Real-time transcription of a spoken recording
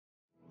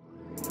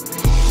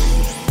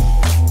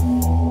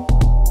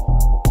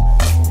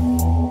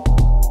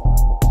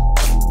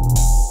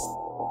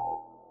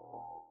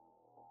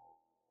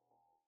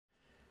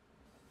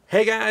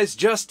Hey guys,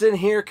 Justin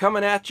here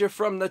coming at you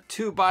from the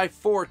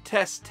 2x4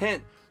 test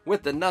tent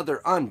with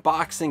another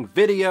unboxing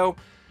video.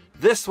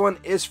 This one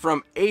is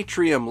from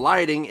Atrium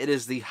lighting. It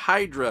is the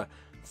Hydra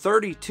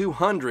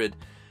 3200.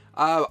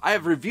 I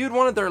have reviewed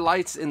one of their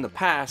lights in the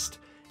past,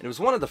 and it was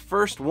one of the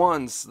first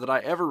ones that I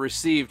ever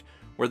received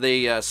where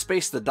they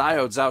spaced the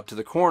diodes out to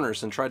the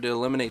corners and tried to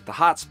eliminate the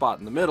hot spot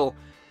in the middle.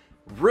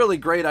 Really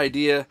great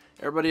idea.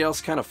 Everybody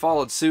else kind of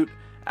followed suit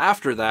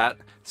after that.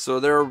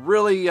 So they're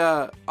really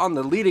on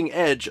the leading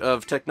edge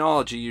of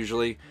technology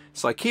usually.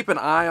 So I keep an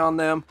eye on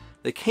them.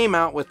 They came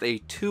out with a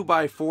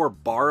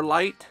 2x4 bar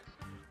light,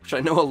 which I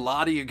know a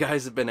lot of you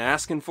guys have been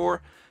asking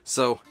for.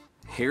 So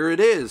here it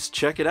is.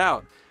 Check it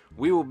out.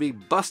 We will be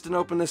busting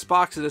open this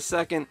box in a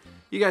second.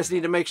 You guys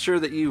need to make sure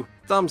that you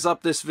thumbs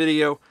up this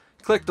video.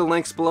 Click the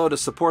links below to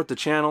support the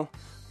channel.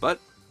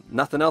 But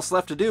nothing else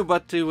left to do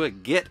but to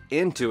get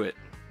into it.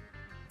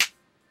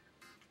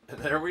 And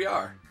there we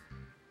are.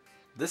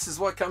 This is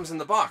what comes in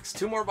the box.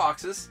 2 more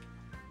boxes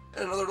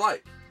and another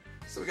light.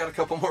 So we got a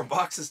couple more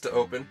boxes to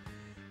open.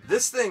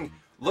 This thing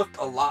looked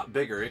a lot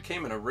bigger. It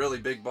came in a really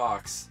big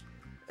box.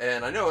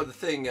 And I know the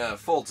thing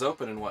folds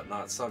open and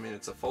whatnot, so I mean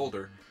it's a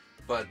folder.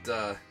 But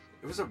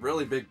it was a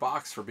really big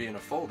box for being a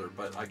folder.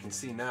 But I can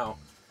see now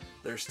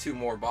there's 2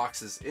 more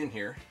boxes in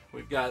here.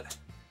 We've got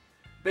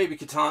baby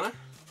katana.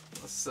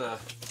 Let's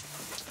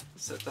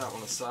set that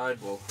one aside.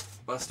 We'll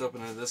bust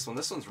open into this one.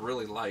 This one's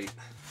really light.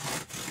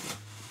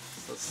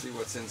 Let's see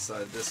what's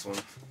inside this one.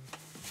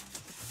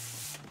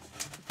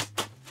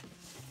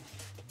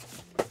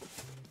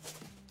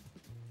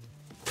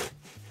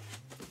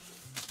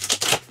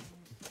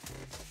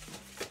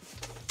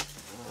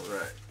 All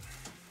right,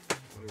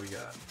 what do we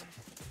got?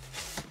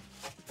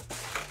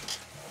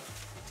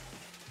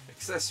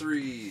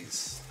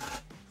 Accessories.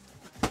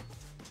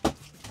 All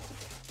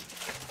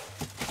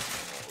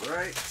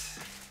right.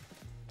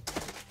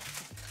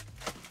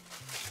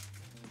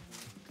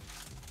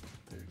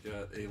 We've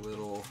got a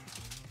little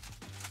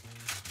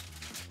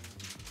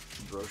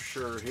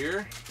brochure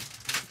here.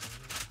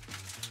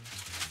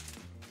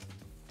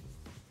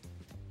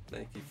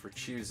 Thank you for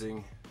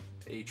choosing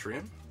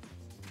Atreum.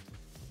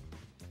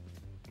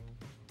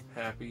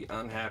 Happy,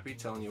 unhappy,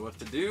 telling you what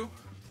to do.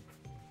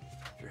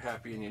 If you're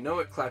happy and you know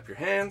it, clap your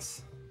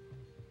hands.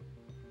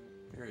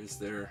 Here is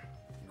their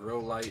grow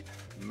light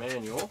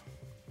manual.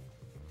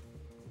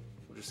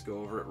 We'll just go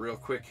over it real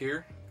quick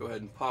here. Go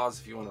ahead and pause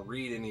if you want to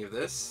read any of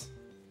this.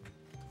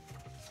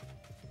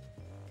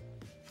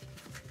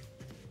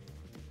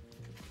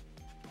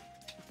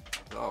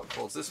 Oh, it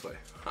folds this way.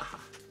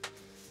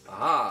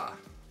 Aha.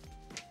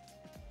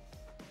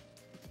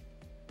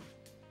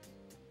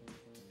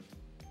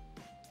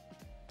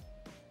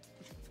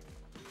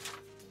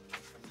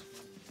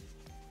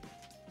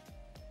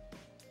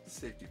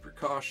 Safety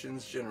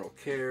precautions, general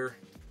care,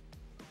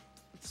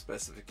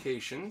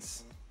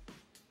 specifications,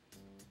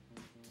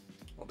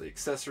 all the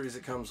accessories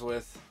it comes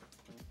with,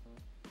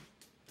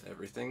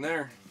 everything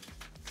there.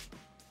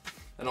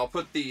 And I'll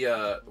put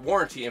the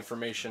warranty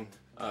information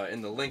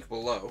in the link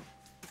below.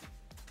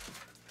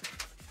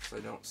 I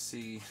don't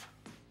see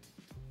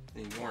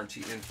any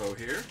warranty info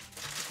here.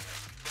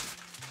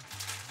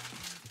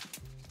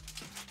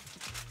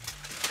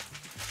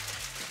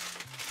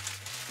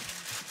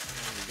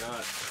 And we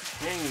got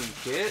hanging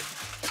kit.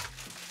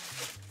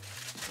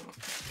 Oh,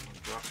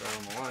 drop that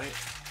on the light.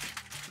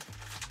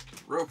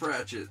 Rope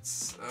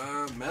ratchets.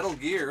 Metal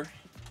Gear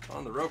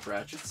on the rope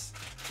ratchets.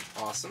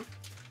 Awesome.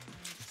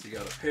 So you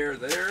got a pair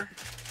there.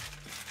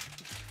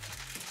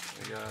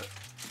 We got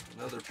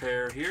another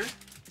pair here.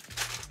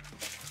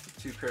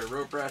 2 pair of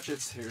rope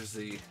ratchets. Here's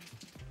the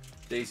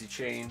daisy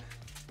chain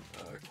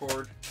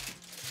cord,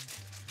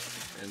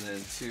 and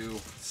then 2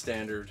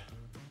 standard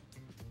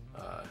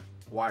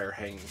wire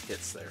hanging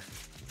kits there.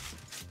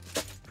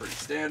 Pretty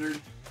standard.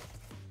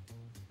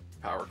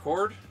 Power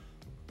cord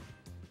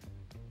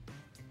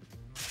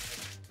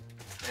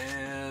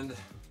and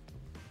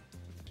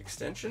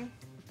extension,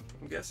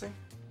 I'm guessing,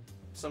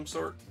 some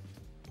sort.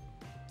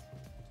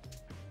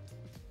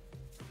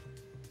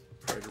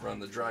 Probably to run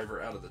the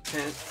driver out of the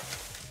tent.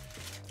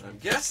 I'm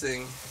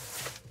guessing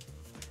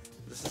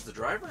this is the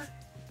driver.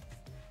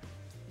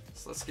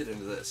 So let's get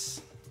into this.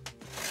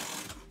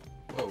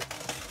 Whoa.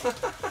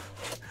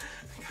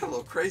 Got a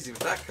little crazy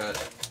with that cut.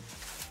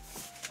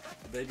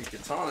 Baby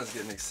katana's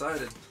getting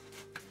excited.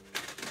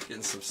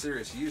 Getting some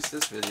serious use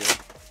this video.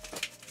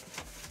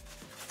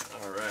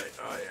 Alright,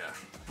 oh yeah.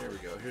 Here we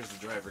go. Here's the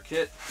driver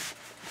kit.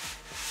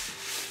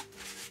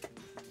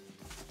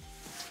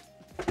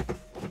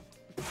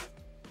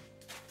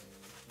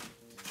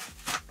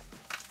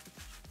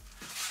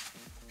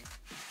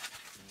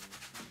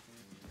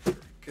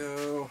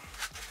 Go.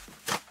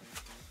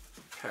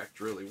 Packed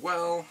really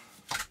well.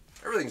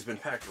 Everything's been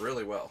packed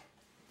really well.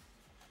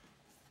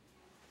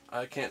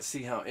 I can't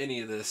see how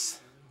any of this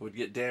would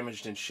get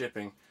damaged in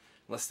shipping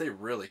unless they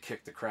really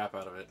kick the crap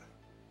out of it.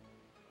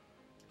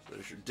 So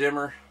there's your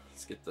dimmer.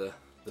 Let's get the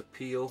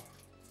peel.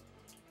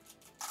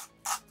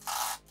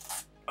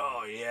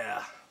 Oh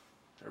yeah,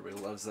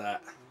 everybody loves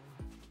that.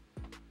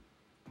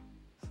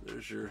 So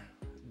There's your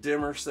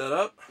dimmer set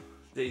up,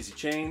 daisy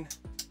chain.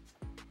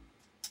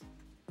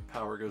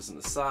 Power goes in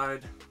the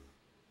side.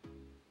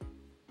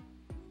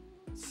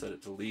 Set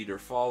it to lead or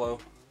follow.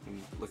 You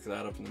can look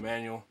that up in the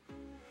manual.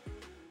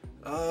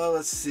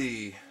 Let's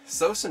see.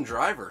 Sosin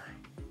driver.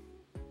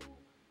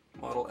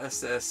 Model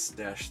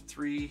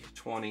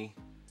SS-320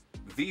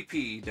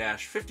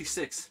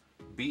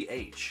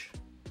 VP-56BH.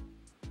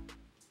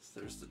 So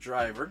there's the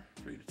driver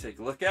for you to take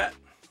a look at.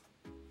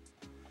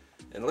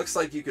 And it looks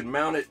like you can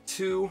mount it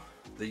to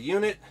the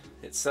unit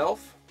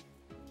itself,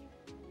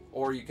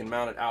 or you can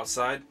mount it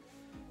outside.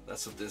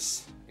 That's what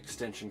this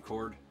extension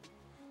cord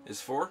is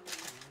for.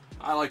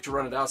 I like to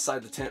run it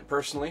outside the tent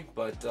personally,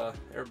 but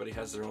everybody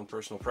has their own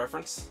personal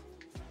preference.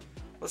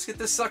 Let's get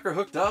this sucker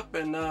hooked up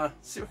and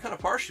see what kind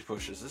of power she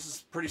pushes. This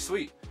is pretty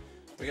sweet.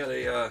 We got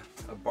a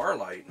bar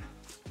light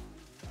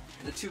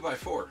and a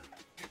 2x4.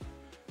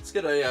 Let's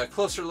get a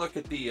closer look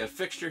at the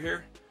fixture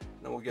here,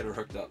 and then we'll get her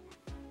hooked up.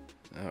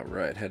 All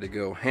right, had to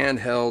go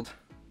handheld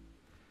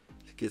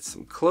to get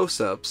some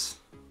close-ups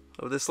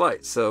of this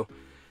light. So,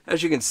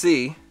 as you can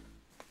see,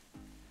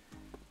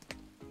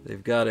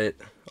 they've got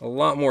it a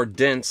lot more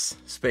dense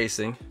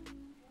spacing,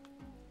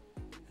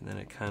 and then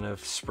it kind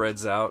of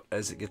spreads out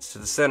as it gets to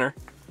the center,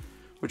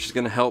 which is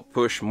going to help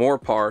push more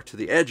power to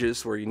the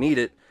edges where you need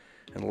it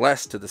and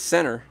less to the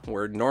center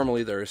where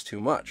normally there is too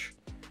much.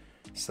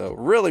 So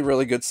really,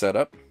 really good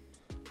setup.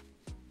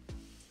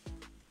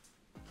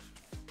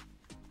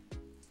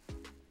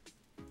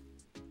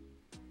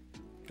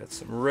 Got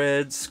some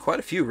reds, quite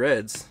a few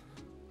reds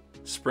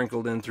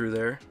sprinkled in through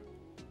there.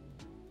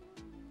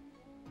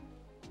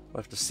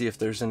 We'll have to see if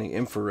there's any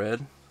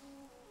infrared.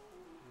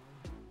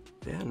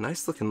 Yeah,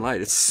 nice looking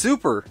light. It's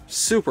super,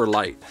 super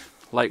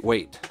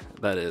lightweight,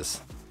 that is.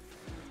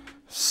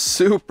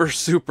 Super,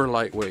 super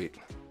lightweight.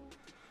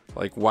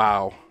 Like,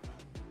 wow.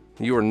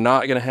 You are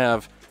not gonna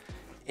have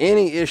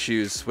any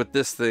issues with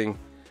this thing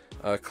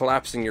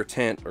collapsing your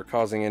tent or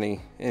causing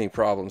any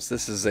problems.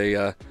 This is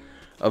a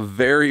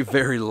very,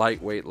 very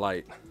lightweight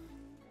light.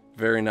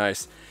 Very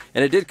nice.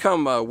 And it did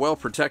come well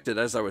protected,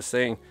 as I was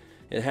saying.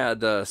 It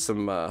had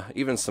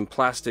even some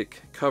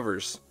plastic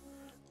covers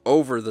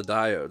over the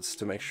diodes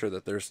to make sure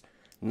that there's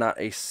not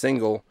a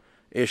single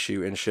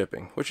issue in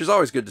shipping, which is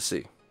always good to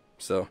see.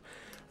 So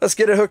let's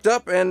get it hooked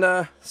up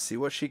and see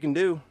what she can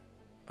do.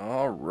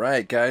 All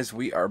right, guys,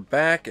 we are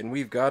back and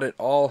we've got it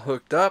all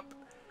hooked up.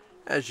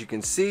 As you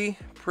can see,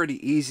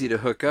 pretty easy to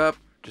hook up.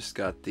 Just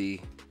got the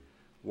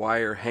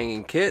wire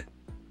hanging kit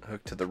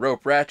hooked to the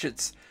rope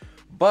ratchets,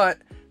 but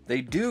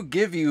they do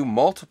give you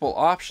multiple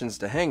options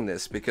to hang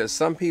this because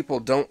some people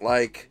don't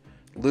like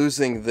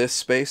losing this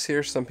space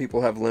here. Some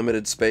people have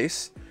limited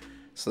space,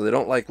 so they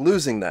don't like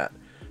losing that.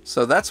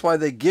 So that's why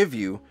they give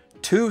you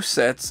 2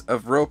 sets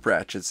of rope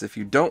ratchets. If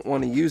you don't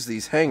want to use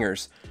these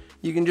hangers,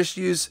 you can just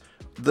use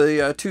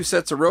the 2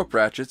 sets of rope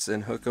ratchets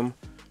and hook them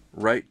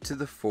right to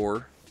the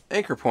 4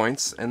 anchor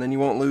points, and then you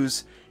won't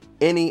lose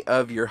any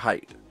of your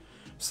height.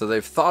 So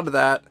they've thought of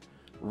that.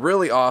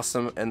 Really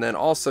awesome. And then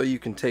also you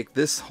can take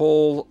this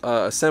whole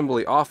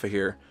assembly off of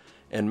here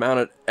and mount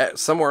it at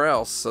somewhere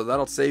else, so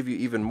that'll save you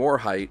even more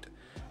height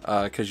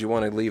because you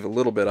want to leave a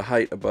little bit of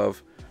height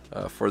above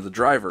for the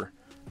driver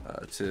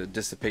to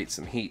dissipate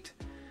some heat.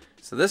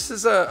 So this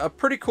is a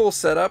pretty cool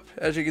setup.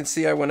 As you can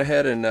see, I went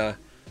ahead and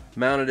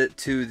mounted it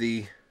to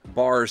the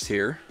bars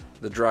here,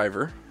 the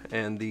driver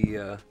and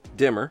the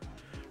dimmer.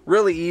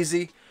 Really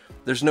easy.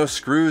 There's no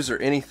screws or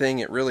anything.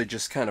 It really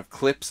just kind of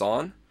clips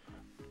on.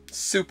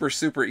 Super,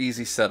 super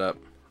easy setup.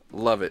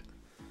 Love it.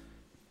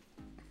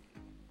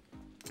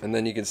 And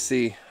then you can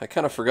see, I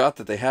kind of forgot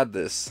that they had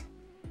this.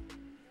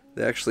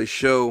 They actually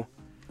show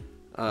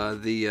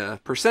the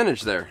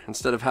percentage there.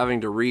 Instead of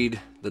having to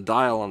read the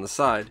dial on the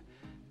side,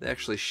 they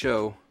actually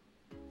show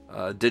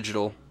a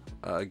digital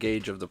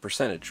gauge of the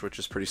percentage, which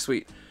is pretty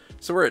sweet.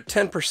 So we're at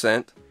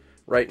 10%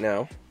 right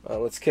now.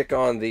 Let's kick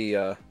on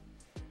the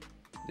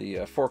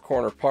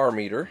 4-corner power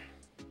meter.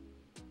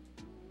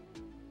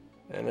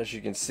 And as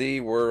you can see,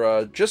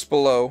 we're just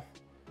below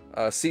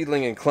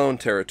seedling and clone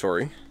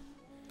territory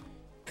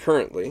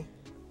currently.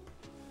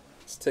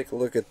 Let's take a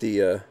look at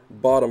the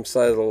bottom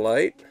side of the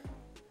light.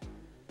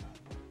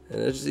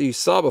 And as you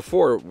saw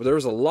before, there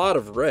was a lot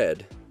of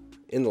red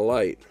in the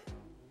light.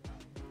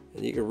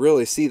 And you can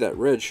really see that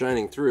red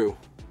shining through.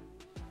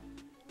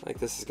 Like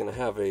this is going to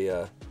have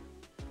a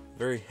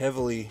very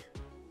heavily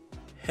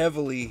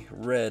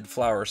red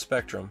flower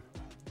spectrum,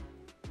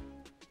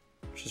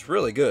 which is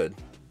really good.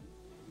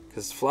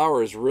 Because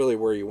flower is really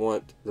where you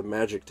want the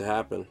magic to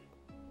happen.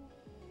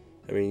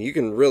 I mean, you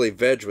can really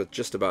veg with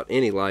just about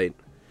any light.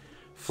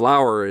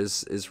 Flower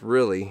is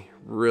really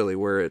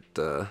where it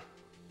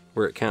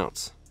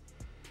counts.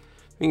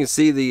 You can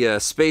see the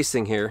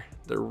spacing here.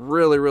 They're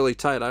really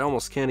tight. I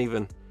almost can't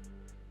even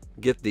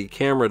get the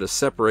camera to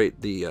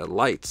separate the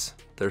lights.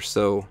 They're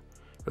so,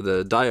 or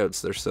the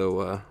diodes, they're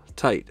so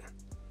tight.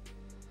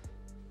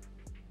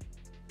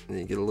 And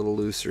you get a little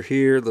looser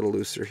here, a little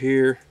looser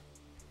here.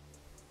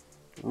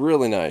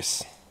 Really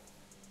nice.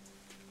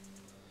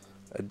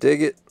 I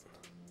dig it.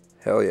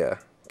 Hell yeah.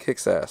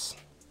 Kicks ass.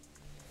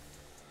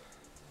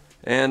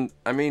 And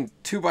I mean,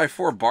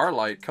 2x4 bar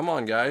light. Come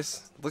on,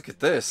 guys. Look at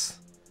this.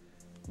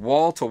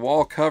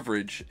 Wall-to-wall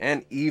coverage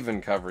and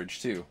even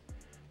coverage too.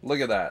 Look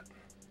at that.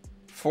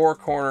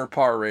 4-corner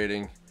par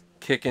rating.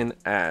 Kicking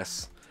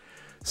ass.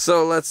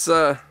 So let's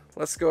go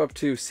up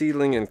to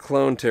seedling and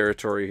clone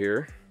territory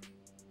here.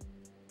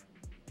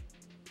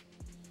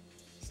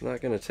 It's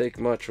not going to take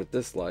much with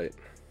this light.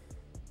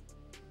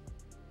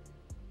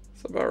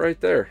 It's about right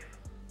there.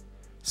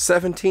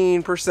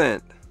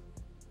 17%.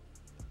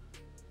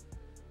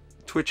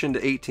 Twitching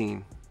to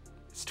 18.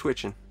 It's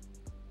twitching.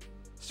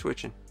 It's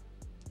twitching.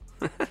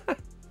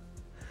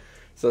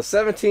 So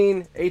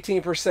 17,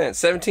 18%.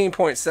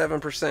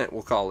 17.7%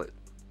 we'll call it.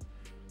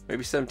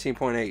 Maybe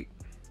 17.8.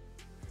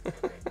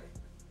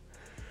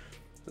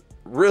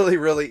 Really,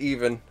 really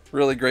even.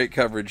 Really great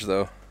coverage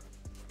though.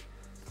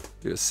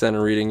 Do a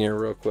center reading here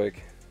real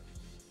quick.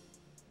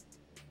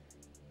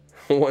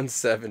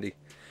 170.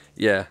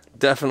 Yeah,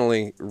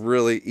 definitely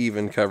really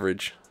even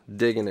coverage.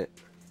 Digging it.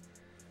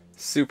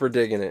 Super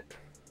digging it.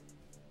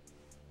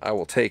 I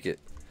will take it.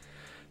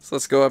 So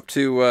let's go up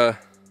to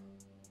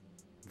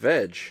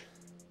veg.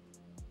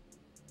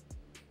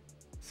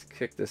 Let's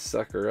kick this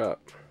sucker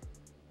up.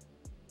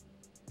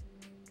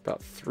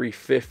 About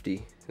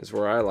 350 is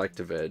where I like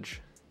to veg.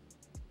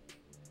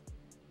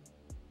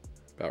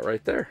 About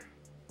right there.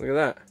 Look at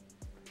that.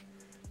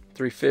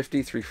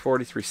 350,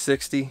 340,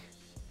 360.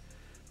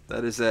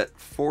 That is at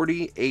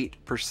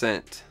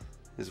 48%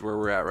 is where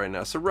we're at right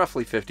now. So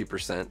roughly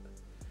 50%.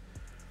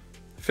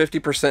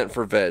 50%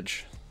 for veg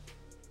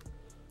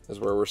is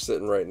where we're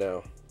sitting right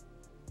now.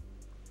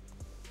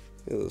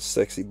 Look at those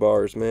sexy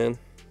bars, man.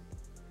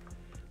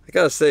 I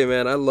gotta say,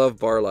 man, I love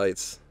bar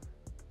lights.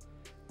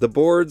 The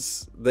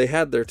boards, they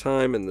had their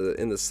time in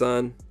the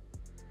sun,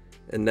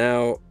 and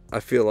now I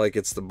feel like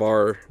it's the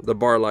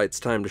bar light's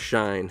time to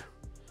shine,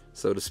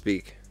 so to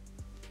speak.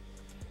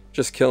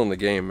 Just killing the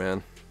game,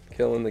 man.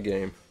 Killing the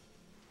game.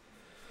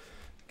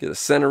 Get a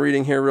center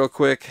reading here real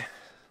quick.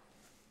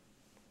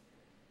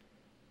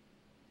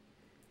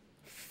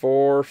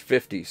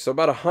 450. So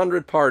about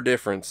 100 par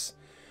difference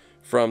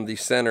from the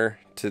center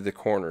to the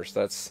corners.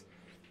 That's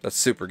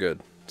super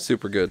good.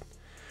 Super good.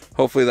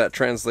 Hopefully that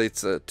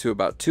translates to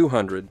about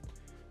 200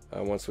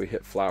 once we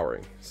hit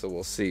flowering. So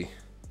we'll see.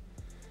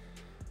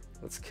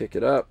 Let's kick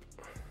it up.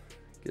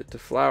 Get to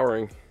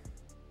flowering.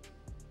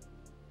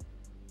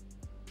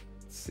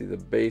 Let's see the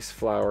base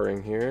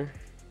flowering here.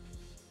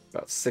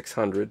 About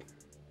 600.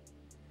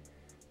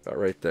 About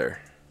right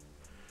there.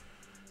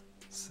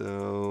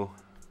 So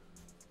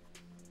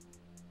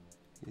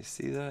you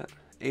see that?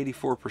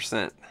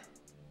 84%.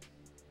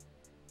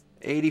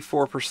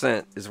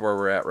 84% is where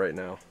we're at right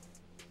now.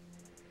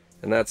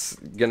 And that's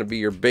going to be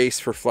your base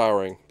for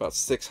flowering. About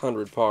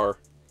 600 par.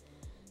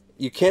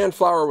 You can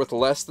flower with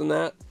less than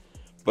that,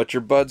 but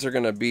your buds are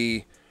going to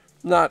be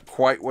not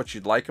quite what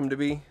you'd like them to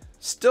be.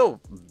 Still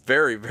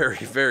very, very,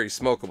 very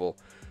smokable,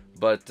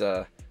 but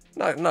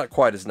not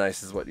quite as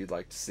nice as what you'd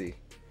like to see.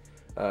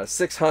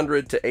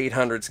 600 to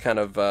 800 is kind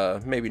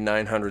of, maybe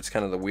 900 is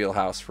kind of the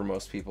wheelhouse for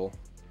most people.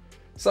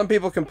 Some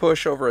people can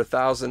push over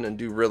 1,000 and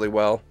do really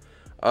well.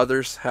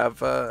 Others have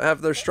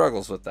their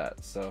struggles with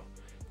that. So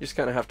you just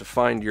kind of have to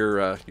find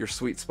your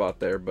sweet spot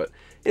there. But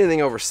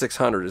anything over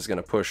 600 is going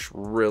to push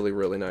really,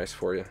 really nice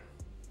for you.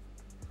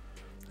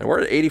 And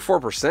we're at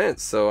 84%.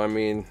 So I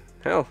mean,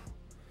 hell.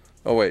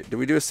 Oh wait, did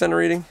we do a center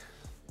reading?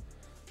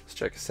 Let's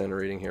check a center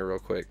reading here real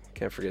quick.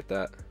 Can't forget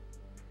that.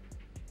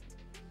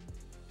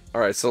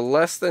 All right, so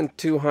less than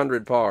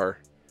 200 par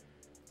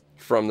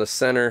from the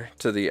center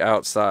to the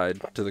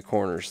outside to the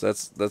corners.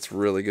 That's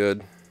really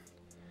good.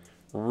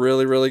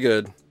 Really, really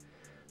good.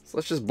 So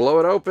let's just blow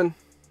it open.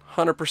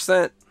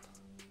 100%.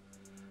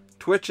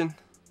 Twitching.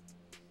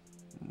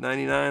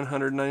 99,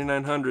 100,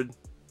 99, 100.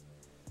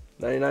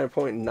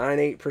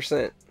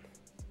 99.98%.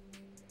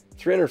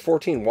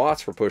 314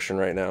 watts we're pushing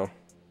right now.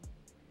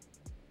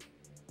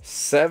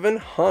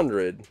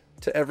 700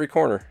 to every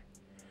corner.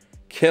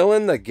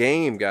 Killing the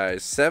game,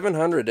 guys.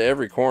 700 to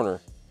every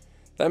corner.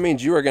 That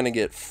means you are going to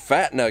get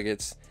fat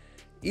nuggets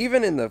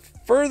even in the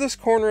furthest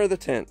corner of the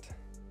tent.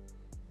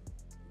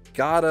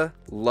 Gotta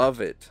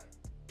love it.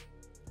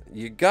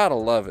 You gotta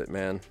love it,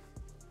 man.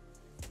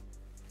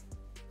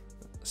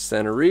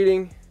 Center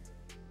reading.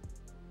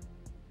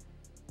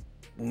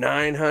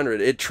 900.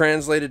 It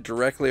translated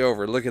directly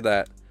over. Look at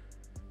that.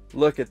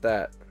 Look at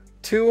that.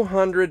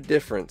 200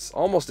 difference.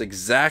 Almost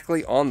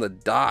exactly on the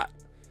dot.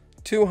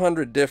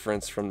 200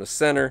 difference from the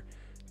center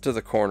to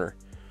the corner.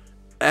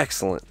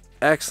 Excellent.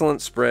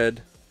 Excellent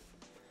spread.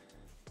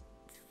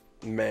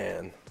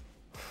 Man.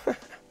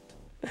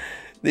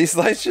 These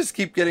lights just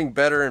keep getting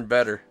better and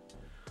better.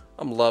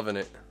 I'm loving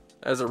it.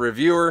 As a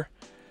reviewer,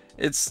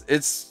 it's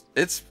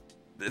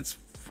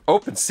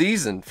open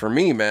season for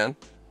me, man.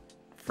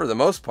 For the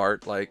most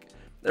part, like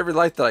every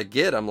light that I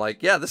get, I'm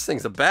like, yeah, this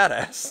thing's a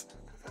badass.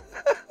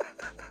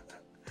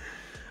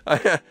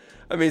 I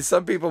mean,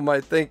 some people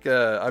might think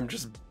I'm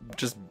just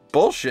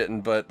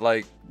bullshitting, but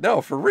like, no,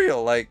 for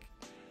real, like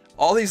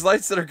All these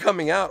lights that are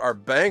coming out are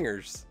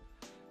bangers.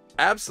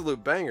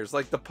 Absolute bangers.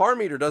 Like, the par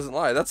meter doesn't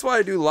lie. That's why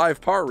I do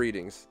live par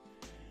readings.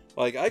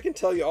 Like, I can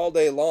tell you all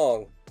day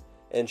long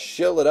and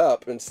shill it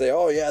up and say,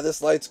 oh yeah,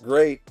 this light's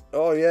great.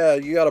 Oh yeah,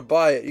 you gotta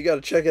buy it. You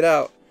gotta check it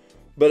out.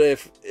 But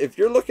if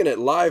you're looking at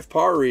live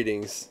par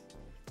readings,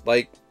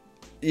 like,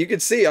 you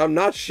can see I'm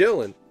not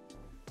shilling.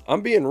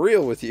 I'm being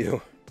real with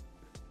you.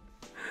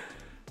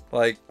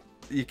 Like,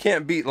 you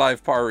can't beat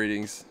live par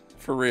readings,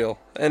 for real.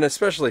 And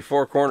especially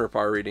four-corner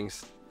par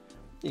readings.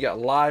 You got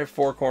live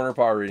four-corner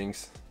par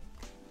readings.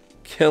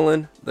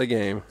 Killing the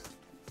game.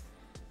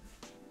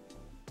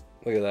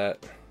 Look at that.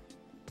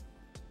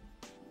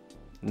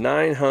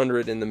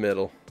 900 in the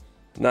middle.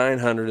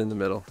 900 in the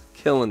middle.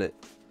 Killing it.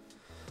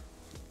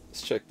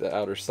 Let's check the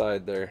outer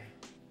side there.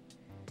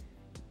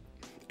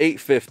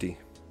 850.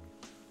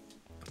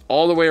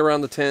 All the way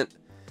around the tent.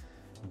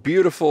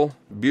 Beautiful,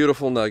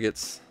 beautiful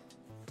nuggets.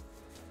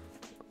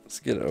 Let's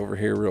get it over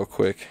here real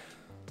quick.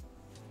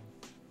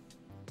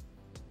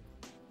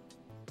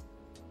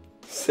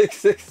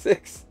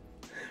 666.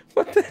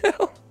 What the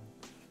hell?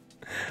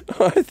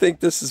 Oh, I think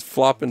this is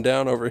flopping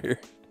down over here.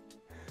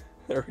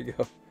 There we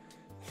go.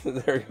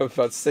 There we go.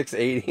 About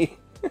 680.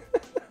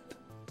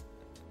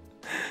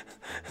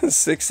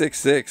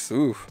 666.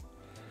 Oof.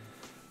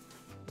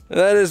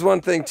 That is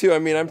one thing too. I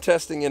mean, I'm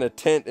testing in a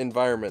tent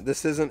environment.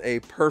 This isn't a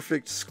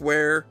perfect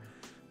square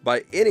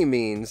by any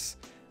means.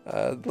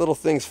 Little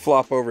things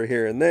flop over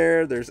here and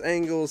there. There's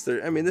angles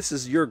there. I mean, this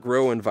is your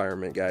grow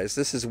environment, guys.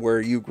 This is where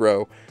you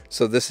grow.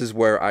 So this is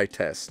where I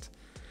test.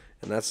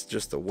 And that's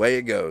just the way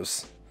it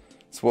goes.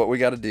 It's what we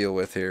got to deal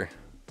with here.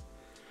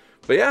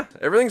 But yeah,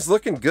 everything's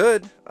looking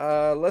good.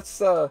 Let's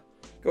go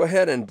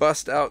ahead and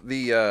bust out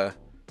the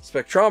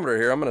spectrometer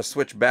here. I'm going to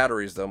switch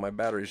batteries though. My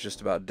battery's just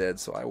about dead,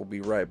 so I will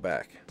be right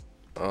back.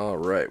 All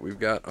right, we've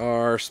got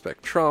our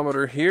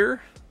spectrometer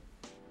here.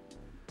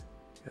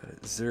 Got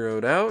it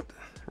zeroed out,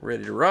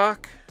 ready to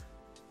rock.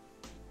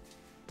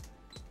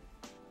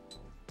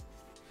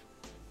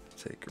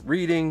 Take a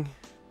reading.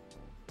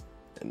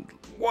 And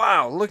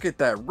wow, look at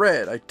that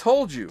red. I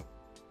told you.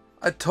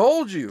 I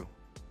told you.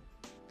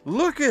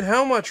 Look at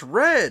how much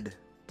red.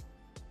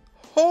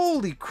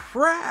 Holy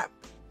crap.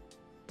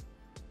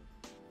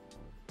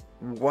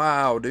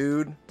 Wow,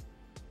 dude.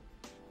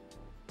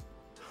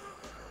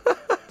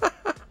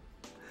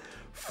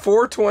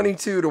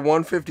 422 to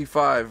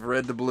 155,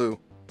 red to blue.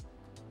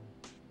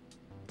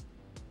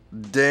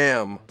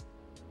 Damn.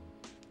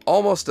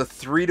 Almost a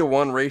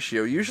 3-to-1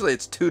 ratio. Usually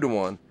it's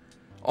 2-to-1.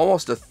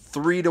 Almost a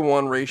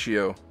 3-to-1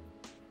 ratio.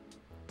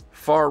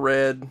 Far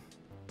red.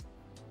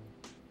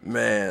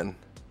 Man.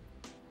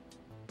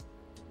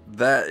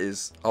 That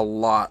is a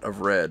lot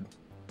of red.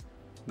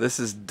 This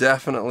is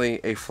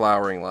definitely a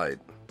flowering light.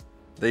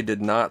 They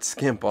did not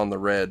skimp on the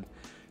red.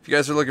 If you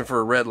guys are looking for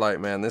a red light,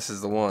 man, this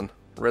is the one.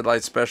 Red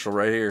light special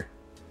right here.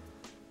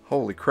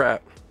 Holy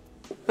crap.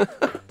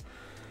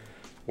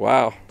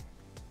 Wow.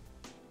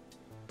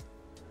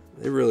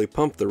 They really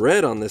pumped the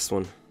red on this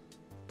one.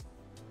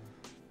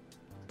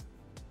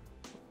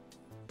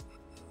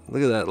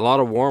 Look at that. A lot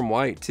of warm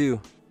white too.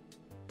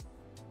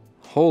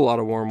 Whole lot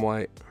of warm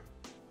white.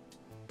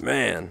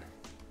 Man.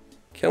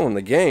 Killing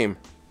the game.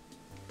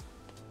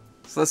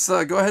 So let's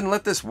go ahead and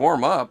let this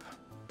warm up.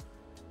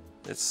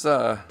 It's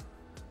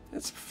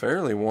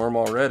fairly warm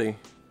already.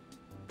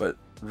 But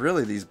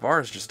really, these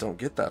bars just don't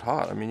get that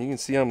hot. I mean, you can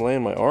see I'm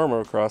laying my arm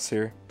across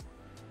here.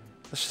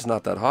 It's just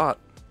not that hot.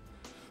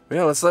 But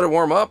yeah, let's let it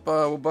warm up.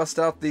 We'll bust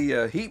out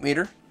the heat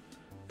meter,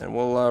 and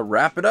we'll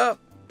wrap it up.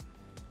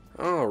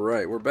 All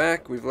right, we're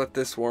back. We've let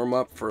this warm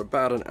up for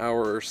about an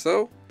hour or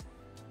so.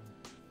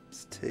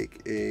 Let's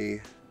take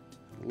a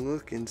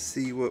look and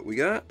see what we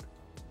got.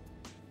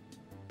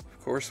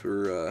 Of course,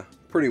 we're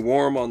pretty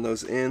warm on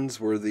those ends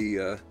where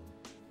the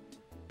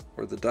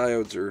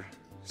diodes are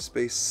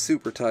spaced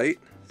super tight.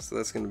 So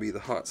that's going to be the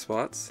hot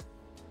spots.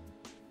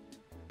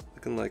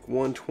 Looking like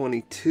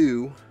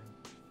 122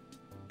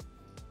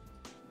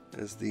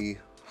 as the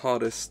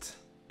hottest.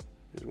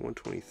 There's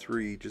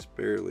 123, just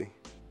barely.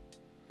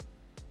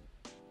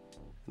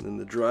 And then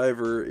the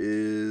driver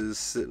is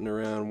sitting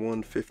around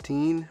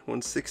 115,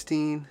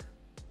 116,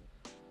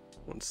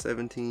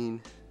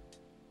 117.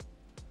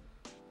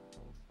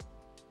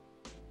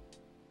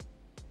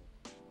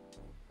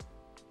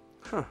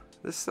 Huh,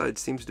 this side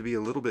seems to be a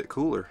little bit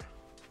cooler.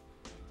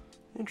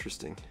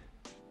 Interesting.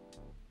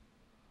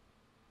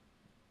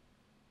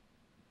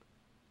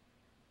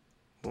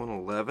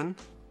 $111.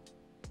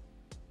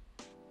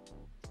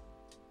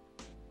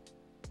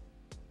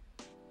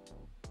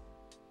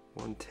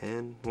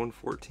 $110,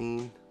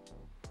 $114.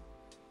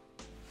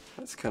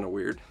 That's kind of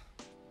weird.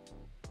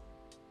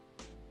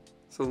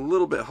 It's a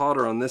little bit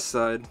hotter on this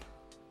side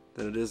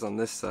than it is on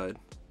this side.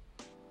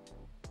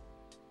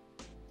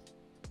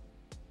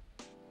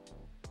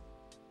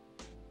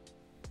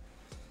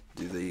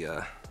 Do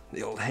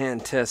the old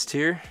hand test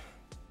here.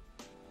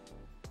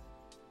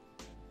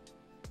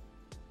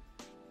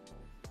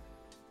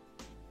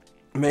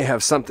 May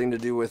have something to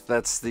do with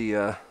that's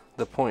the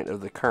point of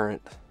the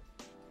current.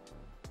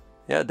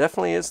 Yeah, it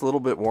definitely is a little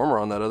bit warmer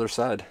on that other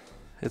side.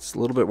 It's a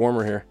little bit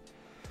warmer here.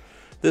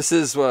 This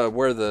is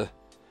where the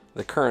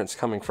current's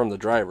coming from the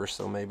driver,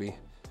 so maybe it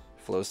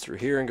flows through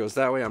here and goes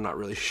that way. I'm not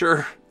really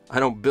sure. I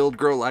don't build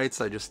grow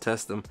lights, I just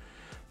test them.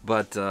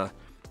 But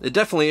it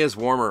definitely is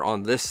warmer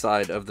on this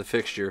side of the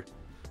fixture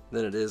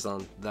than it is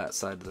on that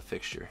side of the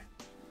fixture.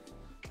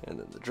 And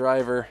then the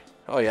driver.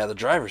 Oh yeah, the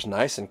driver's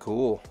nice and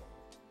cool.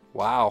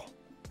 Wow.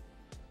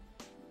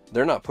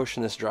 They're not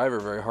pushing this driver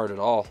very hard at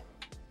all.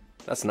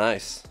 That's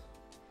nice.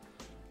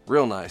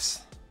 Real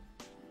nice.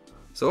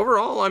 So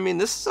overall, I mean,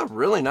 this is a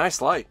really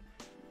nice light.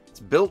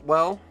 It's built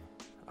well.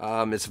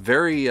 It's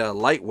very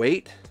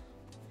lightweight,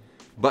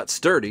 but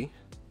sturdy.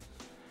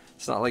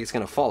 It's not like it's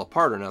gonna fall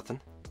apart or nothing.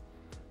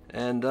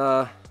 And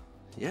yeah,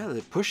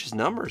 it pushes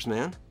numbers,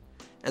 man.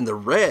 And the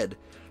red,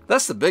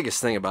 that's the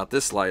biggest thing about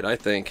this light, I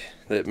think,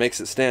 that makes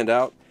it stand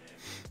out.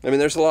 I mean,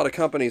 there's a lot of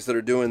companies that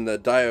are doing the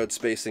diode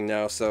spacing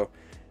now, so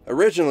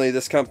originally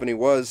this company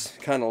was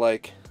kind of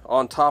like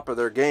on top of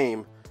their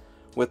game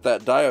with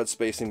that diode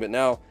spacing, but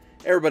now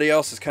everybody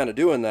else is kind of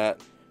doing that.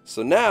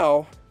 So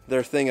now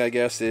their thing, I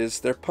guess,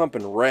 is they're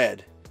pumping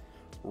red,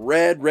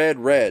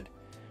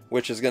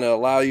 which is going to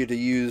allow you to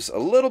use a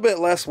little bit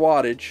less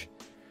wattage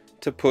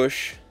to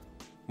push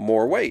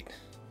more weight,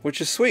 which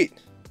is sweet.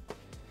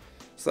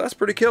 So that's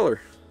pretty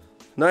killer.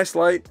 Nice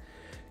light.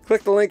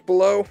 Click the link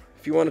below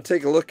if you want to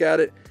take a look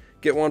at it,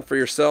 get one for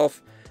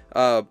yourself.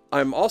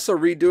 I'm also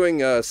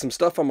redoing some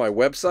stuff on my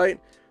website,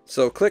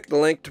 so click the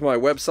link to my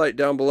website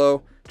down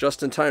below,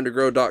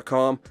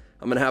 justintimetogrow.com.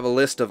 I'm going to have a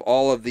list of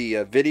all of the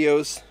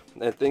videos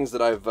and things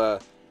that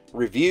I've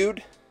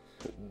reviewed,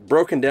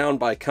 broken down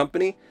by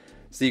company,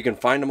 so you can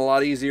find them a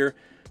lot easier.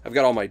 I've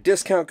got all my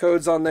discount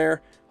codes on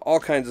there,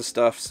 all kinds of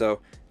stuff, so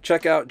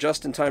check out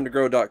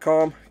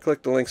justintimetogrow.com,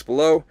 click the links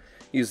below,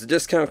 use the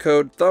discount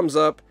code, thumbs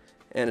up,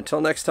 and until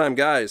next time,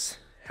 guys,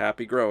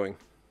 happy growing.